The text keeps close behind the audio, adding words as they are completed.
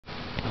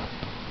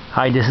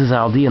Hi, this is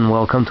Aldi and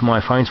welcome to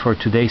my finds for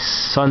today,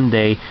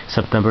 Sunday,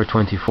 September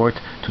 24th,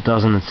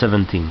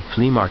 2017,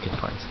 Flea Market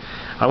finds.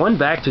 I went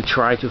back to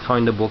try to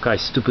find the book I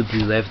stupidly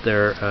left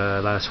there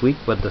last week,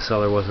 but the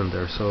seller wasn't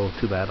there, so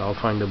too bad. I'll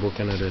find the book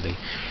another day.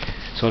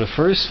 So the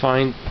first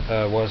find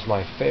was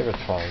my favorite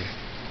find,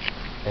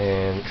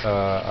 and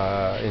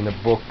in the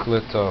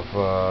booklet of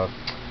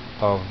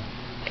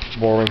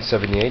Boring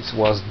 78s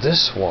was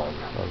this one,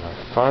 and I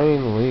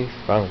finally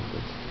found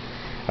it.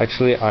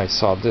 Actually, I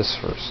saw this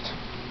first.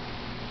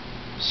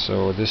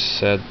 So this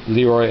said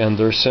Leroy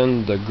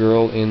Anderson, The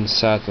Girl in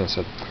Satin.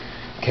 Said,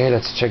 okay,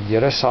 let's check the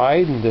other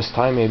side, and this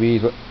time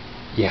maybe,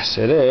 yes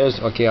it is.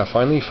 Okay, I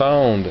finally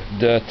found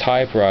the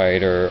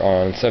typewriter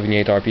on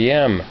 78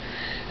 RPM,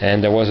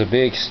 and there was a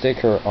big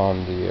sticker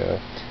on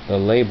the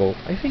label.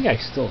 I think I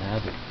still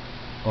have it.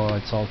 Oh,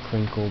 it's all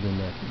crinkled in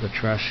the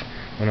trash,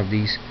 one of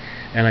these.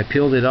 And I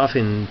peeled it off,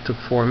 and it took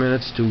 4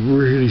 minutes to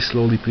really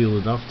slowly peel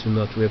it off to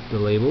not rip the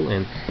label,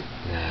 and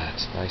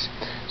it's nice.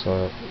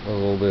 So a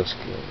little bit of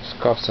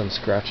scuffs and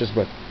scratches,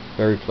 but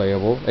very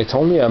playable. It's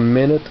only 1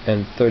 minute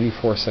and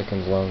 34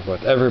 seconds long,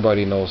 but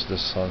everybody knows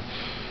this song.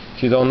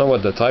 If you don't know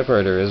what The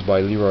Typewriter is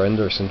by Leroy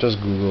Anderson, just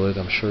Google it.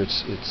 I'm sure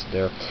it's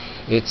there.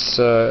 It's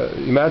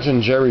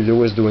imagine Jerry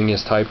Lewis doing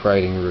his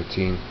typewriting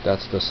routine.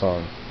 That's the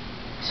song.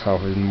 So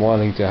I've been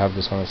wanting to have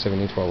this on a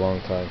 78 for a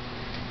long time.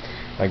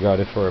 I got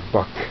it for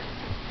 $1.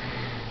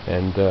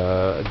 And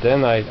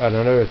then at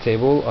another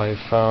table I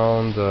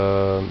found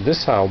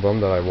this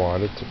album that I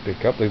wanted to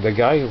pick up. The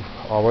guy,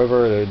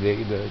 however,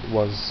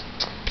 was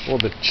a little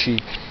bit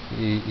cheap.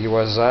 He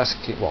was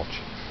asking, well,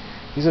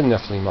 he's in the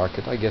flea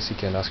market. I guess he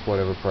can ask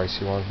whatever price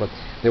he wants. But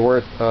they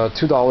were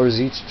 $2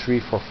 each, 3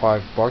 for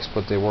 $5.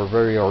 But they were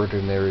very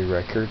ordinary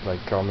records,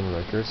 like common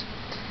records.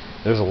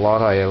 There's a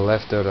lot I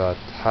left there that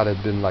had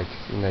it been like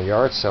in a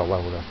yard sale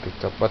I would have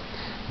picked up. But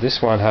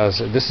this one has,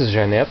 this is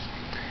Jeannette,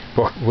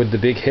 with the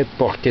big hit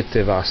Porque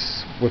Te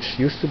Vas, which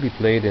used to be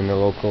played in the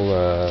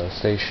local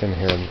station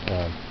here in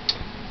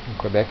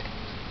Quebec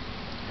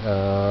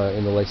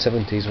in the late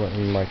 70s,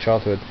 in my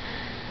childhood.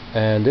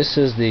 And this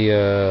is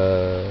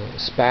the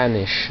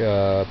Spanish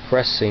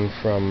pressing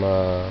from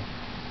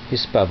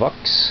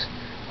Hispavox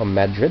from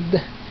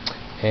Madrid,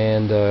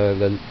 and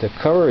the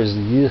cover is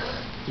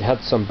it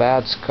had some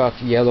bad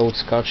yellowed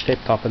scotch tape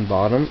top and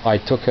bottom. I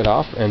took it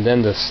off, and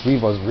then the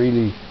sleeve was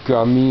really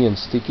gummy and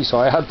sticky, so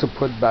I had to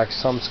put back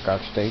some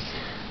scotch tape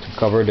to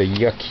cover the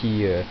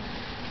yucky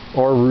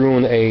or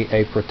ruin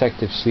a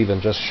protective sleeve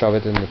and just shove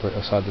it in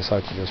the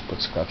side to just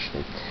put scotch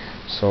tape.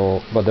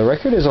 So, but the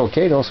record is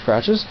okay, no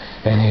scratches,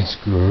 and it's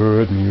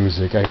good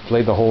music. I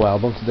played the whole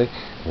album today,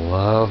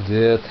 loved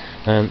it.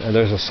 And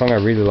there's a song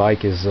I really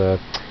like, is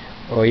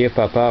Oye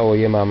Papa,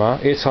 Oye Mama.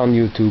 It's on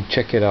YouTube,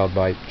 check it out,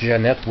 by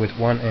Jeannette with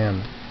one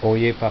N.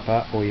 Oye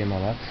Papa, Oye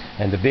Mama.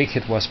 And the big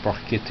hit was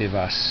Porque Te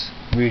Vas.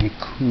 Really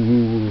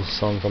cool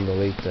song from the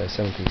late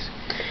 70s.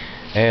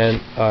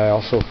 And I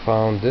also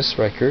found this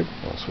record.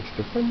 I'll switch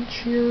to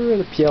French here.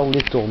 De Pierre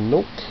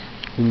Letourneau.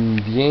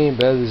 Une bien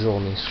belle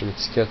journée, sur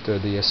l'étiquette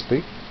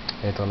DSP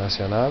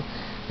internationale.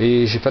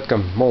 Et j'ai fait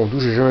comme, mon Dieu,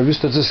 j'ai jamais vu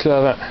ce disque-là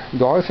avant. Il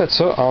doit avoir fait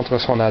ça entre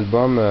son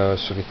album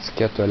sur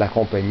l'étiquette La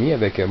Compagnie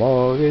avec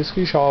Maurice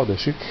Richard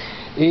dessus,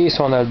 et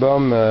son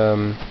album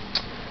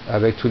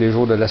avec Tous les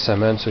jours de la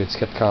semaine sur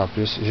l'étiquette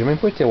Campus. J'ai même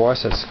pas été voir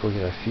sa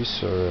discographie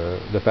sur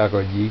le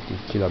Parolier,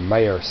 qui est le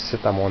meilleur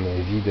site à mon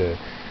avis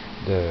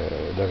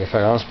de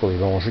référence pour les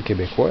bons jeux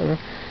québécois. Hein.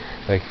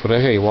 Fait qu'il faudrait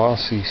que j'aille voir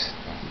si...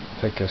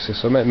 Fait que c'est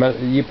ça. Mais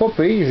il est pas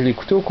payé, je l'ai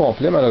écouté au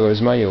complet,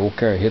 malheureusement il n'y a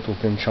aucun hit,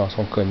 aucune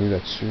chanson connue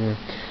là-dessus.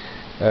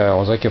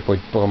 On dirait qu'il n'y a pas eu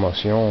de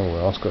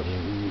promotion. En tout cas,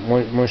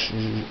 moi non,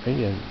 il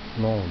y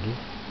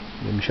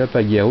a Michel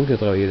Pagliaro qui a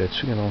travaillé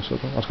là-dessus. En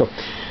tout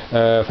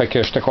cas, fait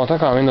que j'étais content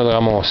quand même de le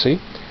ramasser.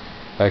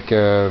 Fait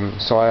que,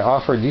 so I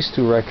offered these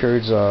two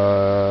records.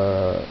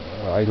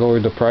 I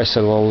lowered the price.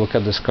 Said, well, look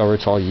at this cover,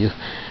 it's all you.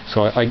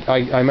 So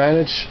I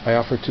managed. I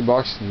offered $2.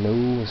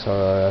 No, so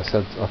I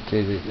said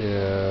okay,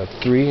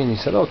 $3, and he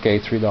said okay,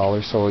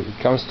 $3. So it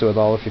comes to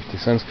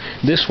 $1.50.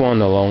 This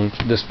one alone,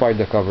 despite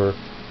the cover,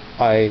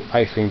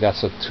 I think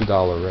that's a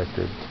 $2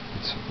 record.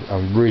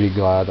 I'm really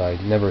glad I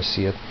never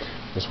see it.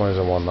 This one is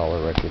a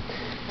 $1 record.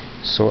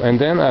 So, and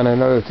then at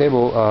another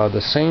table,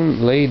 the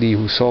same lady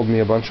who sold me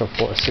a bunch of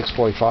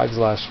 645s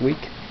last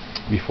week,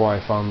 before I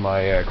found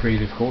my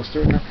Creative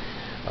Coaster,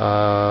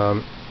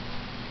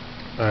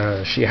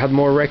 she had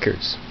more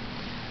records.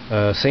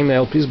 Same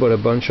LPs, but a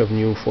bunch of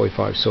new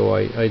 45s. So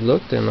I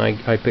looked, and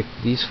I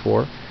picked these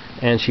 4,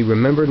 and she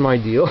remembered my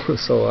deal,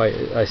 so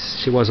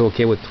she was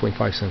okay with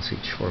 25 cents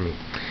each for me.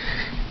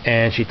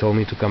 And she told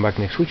me to come back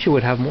next week, she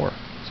would have more.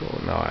 So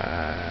now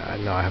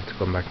I have to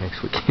come back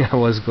next week. I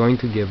was going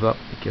to give up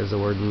because there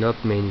were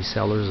not many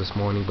sellers this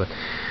morning, but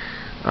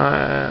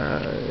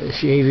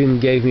she even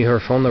gave me her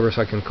phone number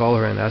so I can call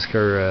her and ask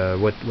her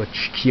what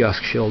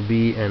kiosk she'll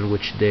be and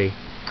which day.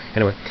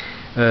 Anyway,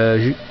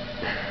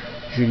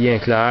 Julien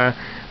Clerc,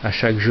 À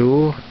chaque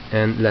jour,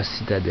 and La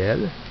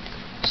Citadelle.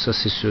 Ça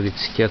c'est sur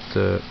l'étiquette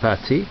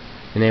Pâté,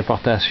 une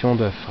importation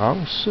de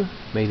France,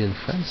 made in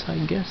France I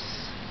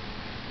guess.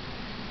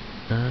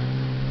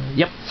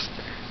 Yep.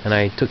 And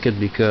I took it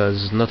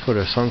because not for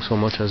the song so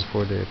much as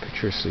for the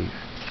picture sleeve.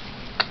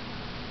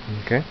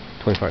 Okay,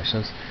 25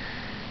 cents.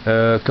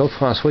 Claude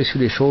François, issu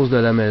des choses de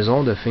la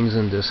maison, the things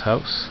in this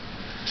house.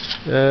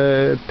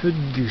 Peu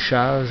de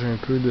bûchage, un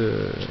peu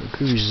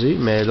usé,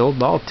 mais l'autre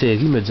bord,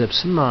 Terry me dit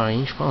absolument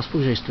rien. Je pense pas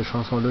que j'ai cette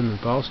chanson-là nulle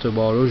part. Ce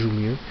bord-là joue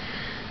mieux.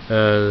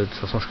 De toute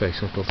façon, je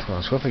collectionne Claude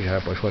François, fait que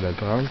j'avais pas le choix de le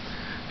prendre.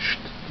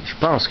 Je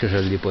pense que je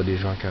l'ai pas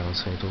déjà en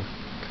 45 tours.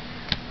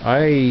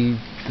 I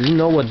didn't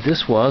know what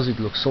this was. It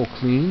looks so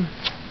clean.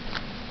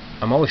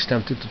 I'm always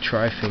tempted to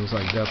try things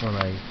like that when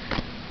I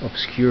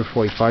obscure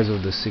 45s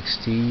of the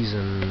 60s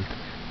and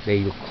they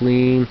look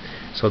clean.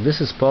 So this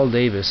is Paul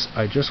Davis.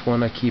 I just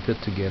want to keep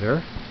it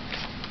together.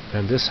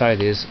 And this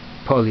side is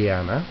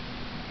Pollyanna.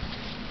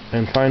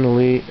 And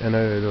finally,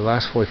 the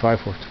last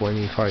 45 for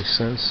 25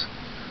 cents.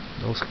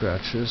 No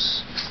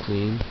scratches.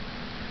 Clean.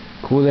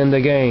 Kool and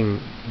the Gang.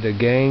 The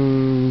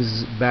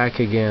Gang's back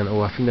again.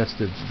 Oh, I think that's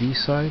the B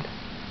side.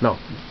 No.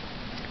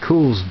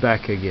 Kool's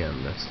back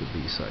again. That's the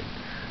B side.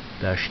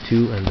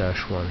 -2 and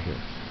 -1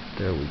 here.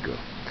 There we go.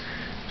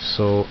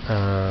 So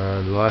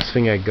the last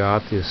thing I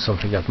got is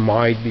something that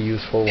might be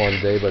useful one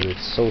day, but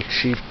it's so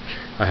cheap.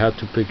 I had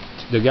to pick.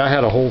 The guy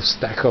had a whole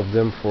stack of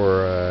them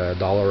for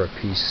 $1 a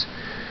piece,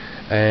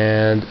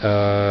 and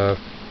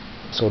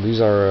so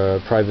these are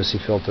privacy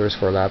filters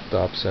for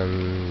laptops.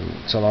 And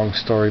it's a long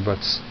story,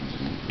 but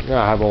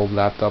I have old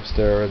laptops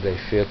there. They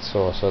fit,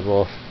 so I said,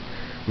 well,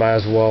 might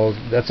as well.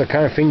 That's the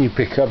kind of thing you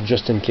pick up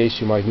just in case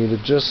you might need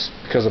it. Just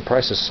because the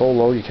price is so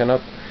low, you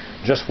cannot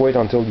just wait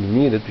until you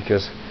need it,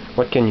 because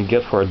what can you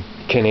get for a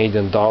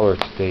Canadian dollar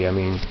today? I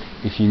mean,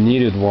 if you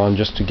needed one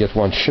just to get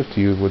one shipped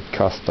to you, it would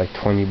cost like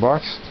 20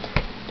 bucks.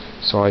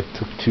 So I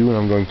took two, and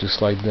I'm going to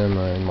slide them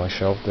in my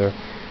shelf there.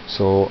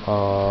 So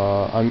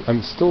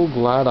I'm still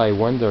glad I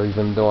went there,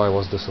 even though I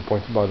was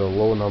disappointed by the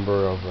low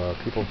number of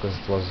people, because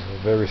it was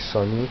very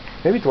sunny.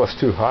 Maybe it was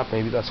too hot.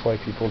 Maybe that's why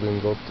people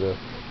didn't go to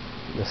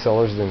the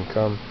sellers didn't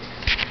come.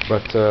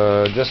 But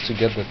just to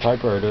get the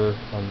typewriter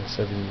on the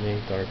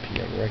 78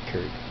 RPM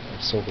record,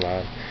 I'm so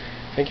glad.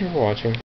 Thank you for watching.